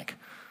looks like.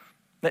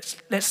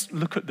 Let's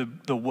look at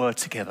the word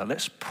together.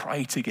 Let's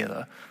pray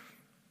together.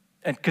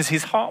 And because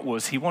his heart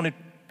was, he wanted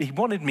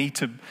me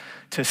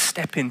to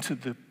step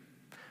into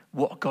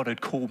what God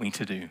had called me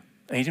to do.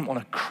 And he didn't want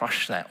to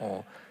crush that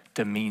or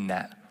demean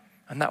that.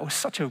 And that was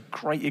such a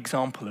great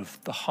example of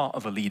the heart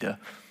of a leader,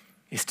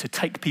 is to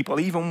take people,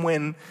 even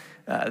when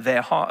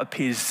their heart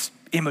appears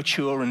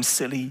immature and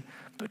silly,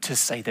 but to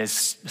say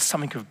there's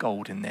something of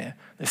gold in there.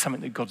 There's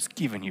something that God's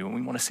given you, and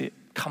we want to see it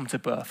come to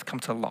birth, come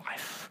to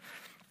life.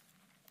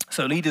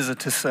 So leaders are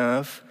to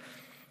serve,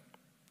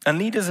 and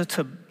leaders are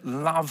to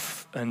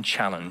love and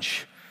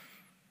challenge.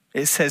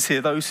 It says here,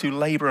 those who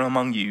labor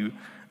among you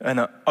and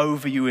are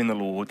over you in the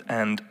Lord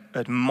and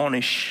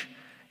admonish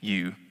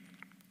you.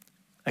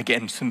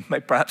 Again, some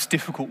perhaps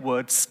difficult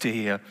words to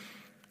hear.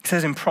 It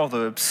says in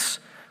Proverbs,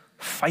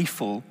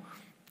 faithful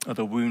are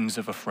the wounds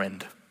of a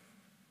friend.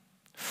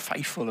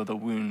 Faithful are the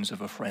wounds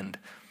of a friend.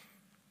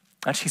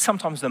 Actually,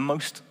 sometimes the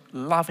most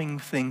loving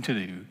thing to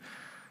do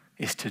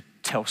is to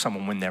tell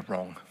someone when they're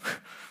wrong.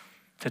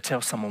 To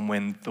tell someone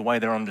when the way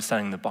they're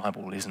understanding the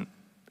Bible isn't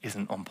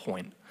on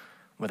point,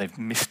 where they've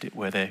missed it,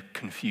 where they're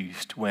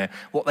confused, where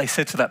what they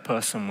said to that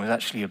person was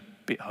actually a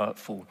bit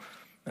hurtful,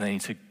 and they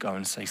need to go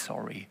and say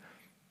sorry.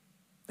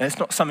 And it's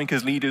not something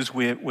as leaders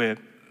we're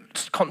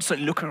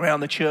constantly looking around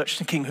the church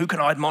thinking, who can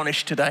I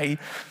admonish today?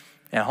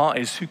 Our heart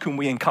is, who can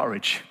we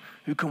encourage?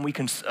 Who can we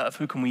serve?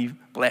 Who can we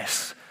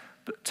bless?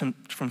 But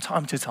from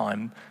time to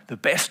time, the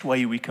best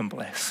way we can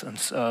bless and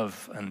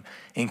serve and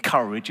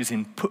encourage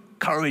put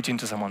courage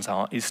into someone's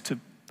heart is to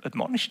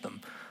admonish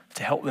them,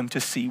 to help them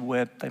to see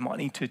where they might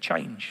need to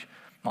change,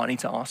 might need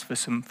to ask for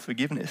some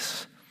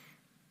forgiveness.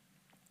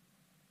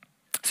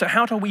 So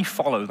how do we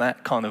follow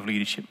that kind of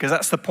leadership? Because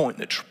that's the point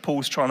that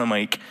Paul's trying to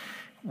make.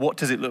 What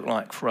does it look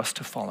like for us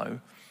to follow?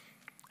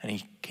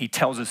 And he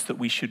tells us that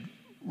we should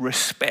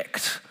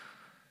respect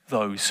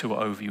those who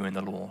are over you in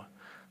the law,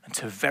 and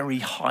to very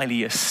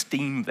highly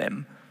esteem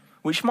them,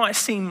 which might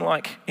seem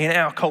like in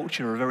our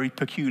culture a very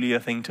peculiar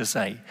thing to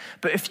say.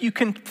 But if you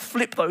can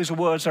flip those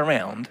words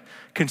around,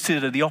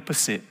 consider the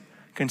opposite.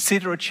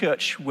 Consider a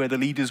church where the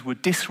leaders were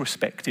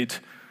disrespected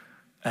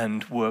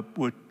and were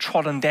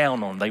trodden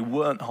down on. They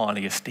weren't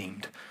highly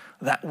esteemed.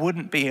 That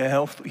wouldn't be a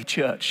healthy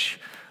church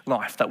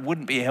life. That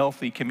wouldn't be a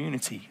healthy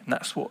community. And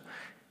that's what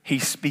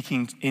he's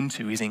speaking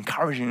into. He's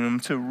encouraging them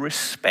to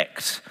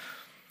respect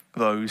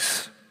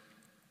those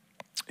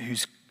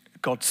whose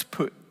God's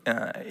put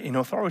in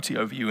authority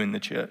over you in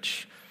the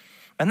church.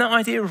 And that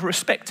idea of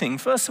respecting,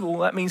 first of all,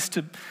 that means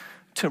to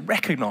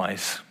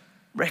recognize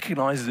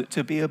that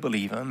to be a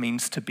believer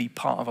means to be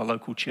part of a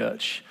local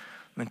church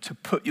and to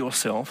put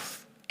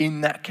yourself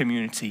in that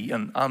community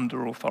and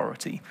under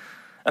authority.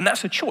 And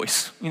that's a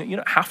choice. You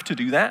don't have to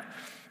do that.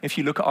 If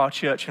you look at our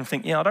church and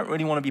think, I don't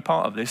really want to be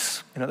part of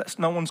this,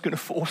 no one's going to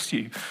force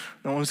you.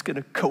 No one's going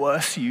to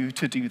coerce you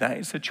to do that.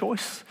 It's a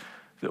choice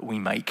that we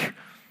make.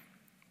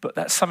 But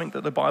that's something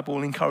that the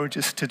Bible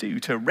encourages us to do,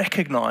 to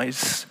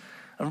recognize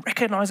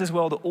as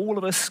well that all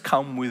of us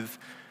come with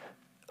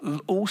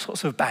all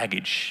sorts of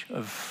baggage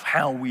of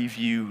how we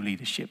view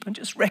leadership, and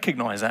just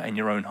recognize that in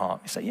your own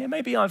heart. You say,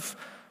 maybe I've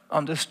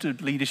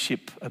understood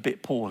leadership a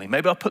bit poorly.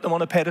 Maybe I've put them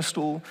on a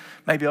pedestal.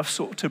 Maybe I've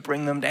sought to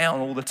bring them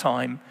down all the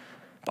time.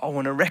 But I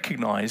want to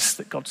recognize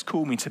that God's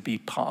called me to be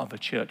part of a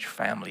church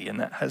family, and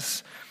that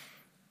has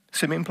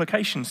some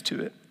implications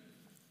to it.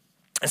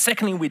 And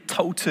secondly, we're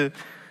told to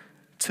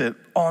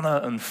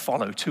honor and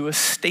follow, to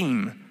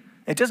esteem.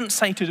 It doesn't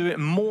say to do it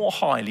more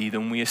highly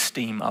than we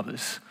esteem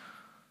others.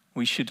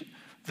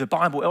 The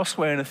Bible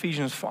elsewhere in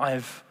Ephesians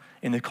 5,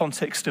 in the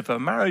context of a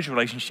marriage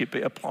relationship,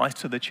 it applies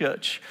to the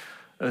church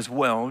as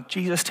well.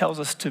 Jesus tells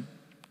us to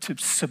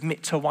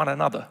submit to one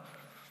another.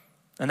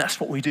 And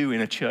that's what we do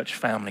in a church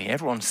family.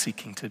 Everyone's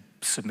seeking to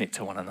submit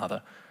to one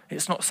another.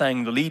 It's not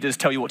saying the leaders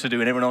tell you what to do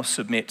and everyone else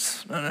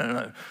submits.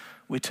 No.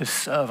 We're to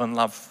serve and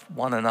love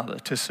one another,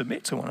 to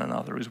submit to one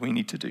another as we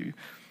need to do,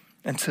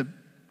 and to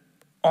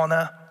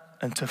honor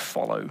and to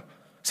follow.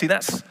 See,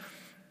 that's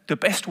the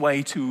best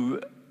way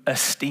to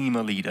esteem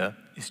a leader,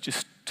 is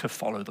just to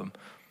follow them.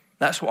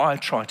 That's what I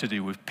try to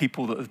do with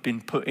people that have been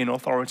put in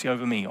authority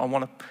over me. I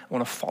want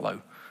to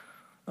follow.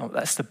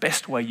 That's the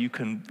best way you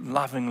can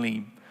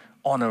lovingly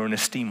honor and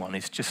esteem one,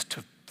 is just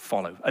to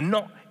follow. And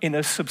not in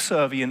a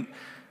subservient,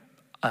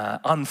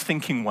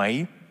 unthinking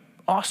way.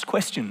 Ask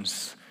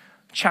questions.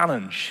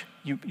 Challenge.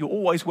 You're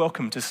always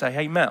welcome to say,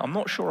 hey, Matt, I'm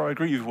not sure I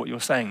agree with what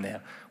you're saying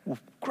there. Well,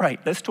 great,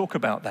 let's talk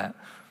about that.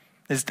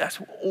 That's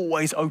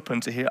always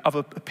open to hear other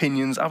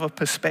opinions, other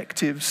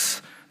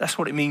perspectives. That's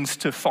what it means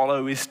to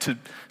follow, is to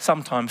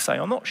sometimes say,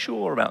 I'm not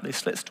sure about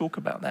this, let's talk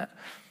about that.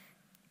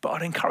 But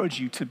I'd encourage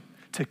you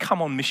to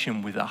come on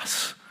mission with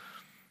us,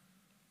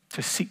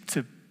 to seek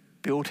to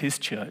build his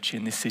church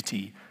in this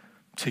city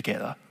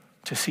together,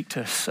 to seek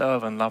to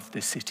serve and love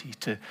this city,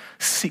 to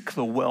seek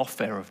the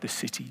welfare of this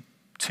city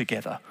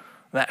together.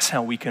 That's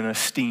how we can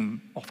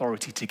esteem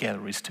authority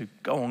together, is to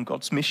go on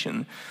God's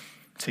mission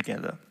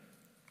together.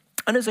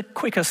 And as a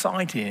quick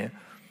aside here,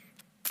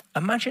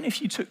 imagine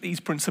if you took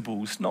these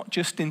principles not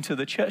just into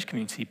the church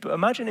community, but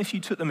imagine if you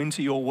took them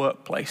into your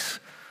workplace,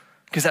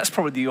 because that's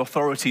probably the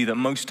authority that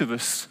most of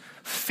us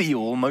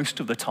feel most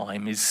of the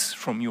time is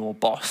from your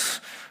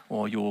boss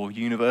or your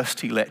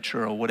university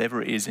lecturer or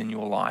whatever it is in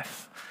your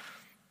life.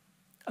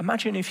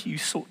 Imagine if you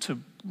sought to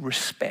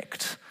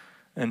respect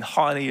and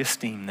highly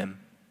esteem them,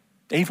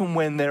 even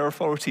when their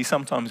authority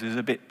sometimes is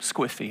a bit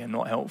squiffy and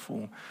not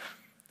helpful.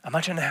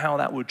 Imagine how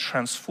that would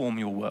transform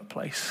your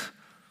workplace.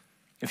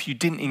 If you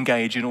didn't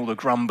engage in all the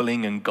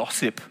grumbling and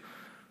gossip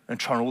and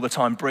trying all the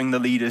time bring the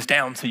leaders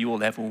down to your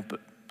level, but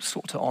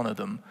sought to honor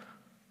them,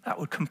 that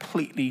would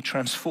completely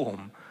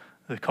transform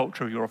the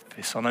culture of your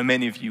office. I know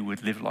many of you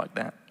would live like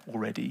that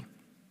already.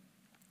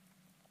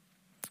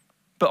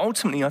 But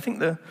ultimately, I think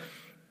the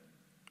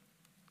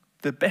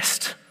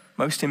best,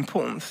 most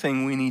important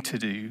thing we need to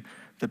do,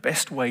 the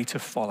best way to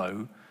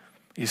follow,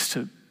 is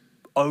to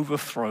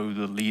overthrow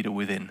the leader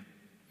within.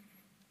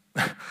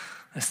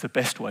 That's the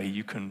best way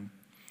you can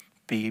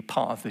be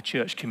part of the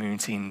church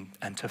community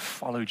and to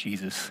follow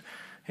Jesus,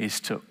 is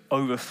to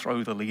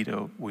overthrow the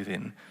leader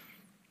within.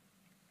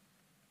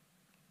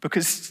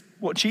 Because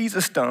what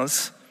Jesus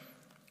does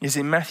is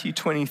in Matthew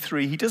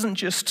 23, he doesn't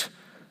just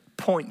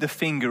point the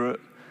finger at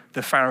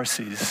the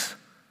Pharisees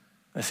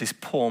as this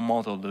poor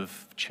model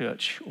of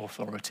church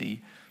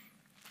authority.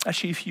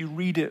 Actually, if you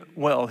read it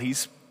well,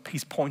 he's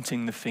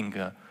pointing the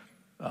finger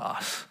at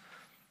us.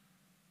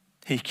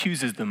 He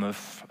accuses them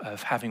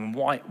of having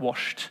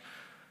whitewashed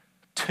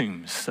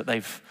tombs, that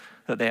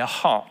their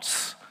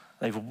hearts,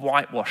 they've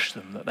whitewashed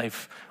them, that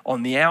they've,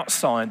 on the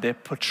outside, they're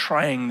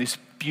portraying this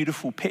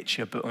beautiful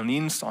picture, but on the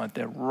inside,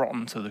 they're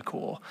rotten to the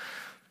core.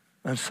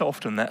 And so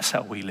often that's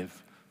how we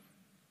live.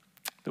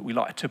 That we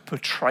like to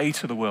portray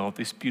to the world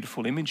this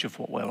beautiful image of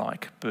what we're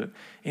like, but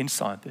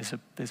inside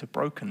there's a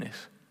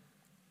brokenness.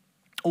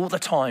 All the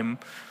time,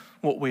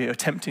 what we're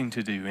attempting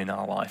to do in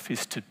our life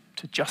is to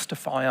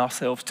justify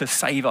ourselves, to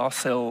save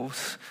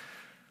ourselves,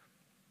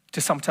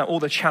 to sometimes all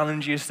the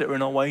challenges that are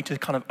in our way, to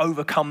kind of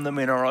overcome them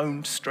in our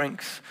own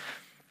strength.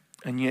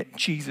 And yet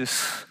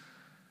Jesus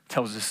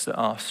tells us that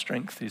our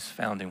strength is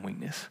found in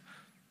weakness,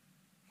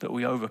 that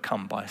we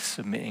overcome by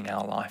submitting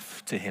our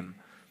life to him.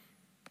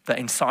 That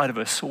inside of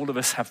us, all of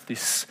us have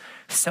this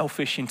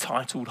selfish,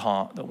 entitled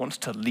heart that wants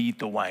to lead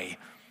the way.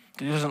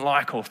 That doesn't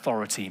like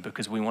authority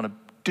because we want to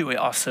do it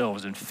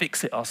ourselves and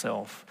fix it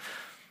ourselves.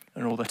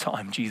 And all the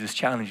time, Jesus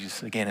challenges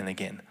us again and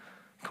again,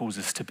 calls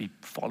us to be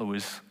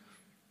followers,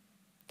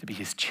 to be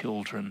his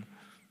children.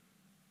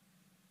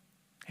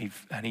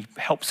 And he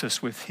helps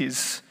us with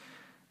his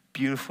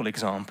beautiful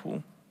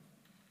example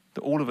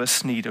that all of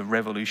us need a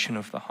revolution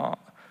of the heart.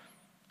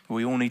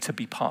 We all need to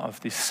be part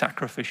of this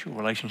sacrificial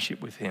relationship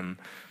with him,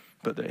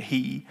 but that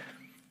he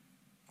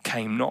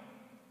came not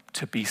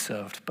to be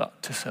served,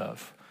 but to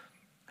serve,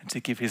 and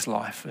to give his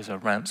life as a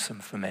ransom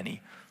for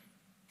many.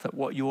 That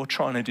what you're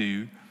trying to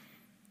do,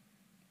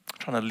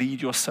 trying to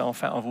lead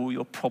yourself out of all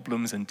your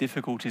problems and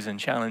difficulties and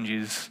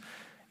challenges,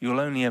 you'll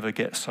only ever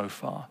get so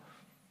far.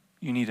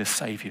 You need a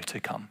Savior to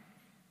come,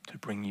 to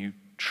bring you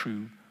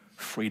true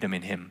freedom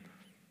in him,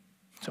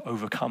 to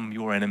overcome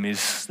your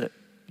enemies that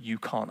you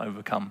can't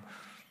overcome,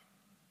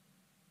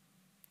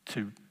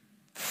 to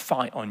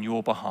fight on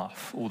your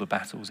behalf all the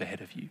battles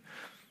ahead of you.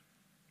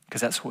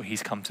 Because that's what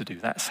he's come to do.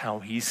 That's how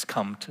he's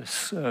come to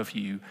serve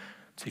you,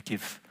 to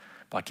give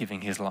by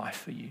giving his life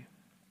for you.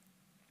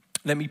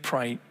 Let me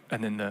pray,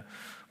 and then the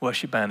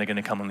worship band are going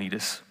to come and lead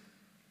us.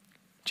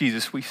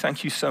 Jesus, we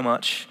thank you so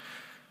much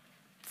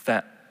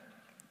that,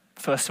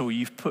 first of all,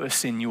 you've put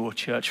us in your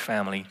church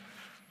family,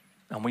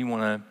 and we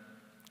want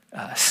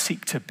to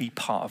seek to be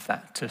part of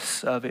that, to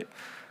serve it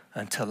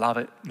and to love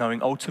it,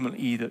 knowing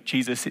ultimately that,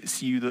 Jesus,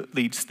 it's you that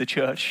leads the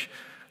church,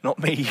 not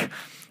me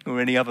or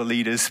any other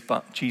leaders,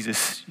 but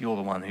Jesus, you're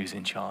the one who's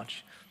in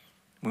charge.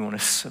 We want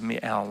to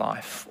submit our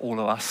life, all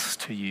of us,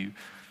 to you,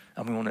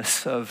 and we want to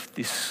serve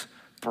this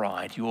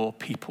bride, your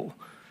people.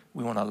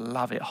 We want to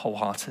love it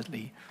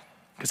wholeheartedly,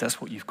 because that's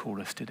what you've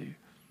called us to do.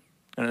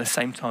 And at the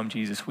same time,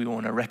 Jesus, we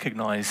want to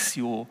recognize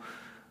your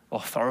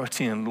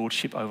authority and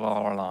lordship over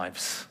our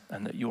lives,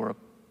 and that you're a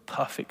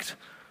perfect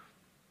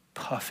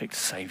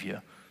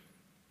Savior,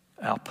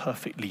 our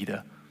perfect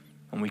leader,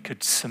 and we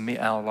could submit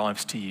our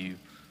lives to you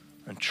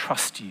and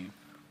trust you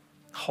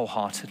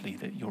wholeheartedly,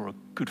 that you're a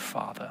good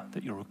Father,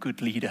 that you're a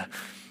good leader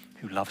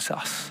who loves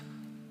us.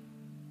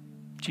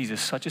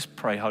 Jesus, I just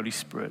pray, Holy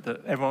Spirit,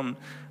 that everyone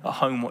at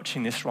home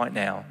watching this right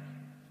now,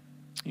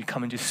 you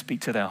come and just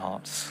speak to their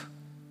hearts.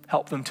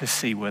 Help them to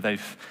see where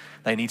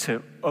they need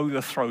to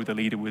overthrow the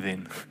leader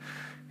within,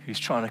 who's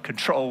trying to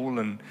control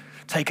and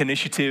take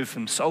initiative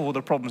and solve all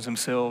the problems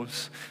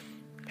themselves.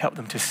 Help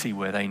them to see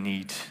where they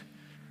need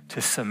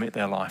to submit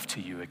their life to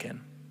you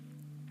again.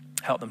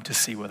 Help them to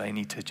see where they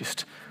need to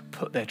just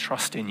put their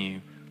trust in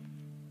you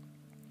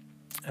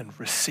and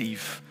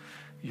receive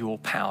your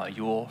power,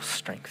 your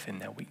strength in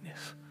their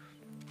weakness.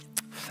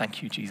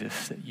 Thank you,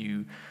 Jesus, that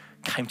you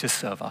came to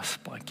serve us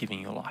by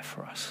giving your life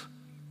for us.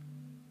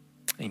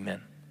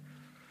 Amen.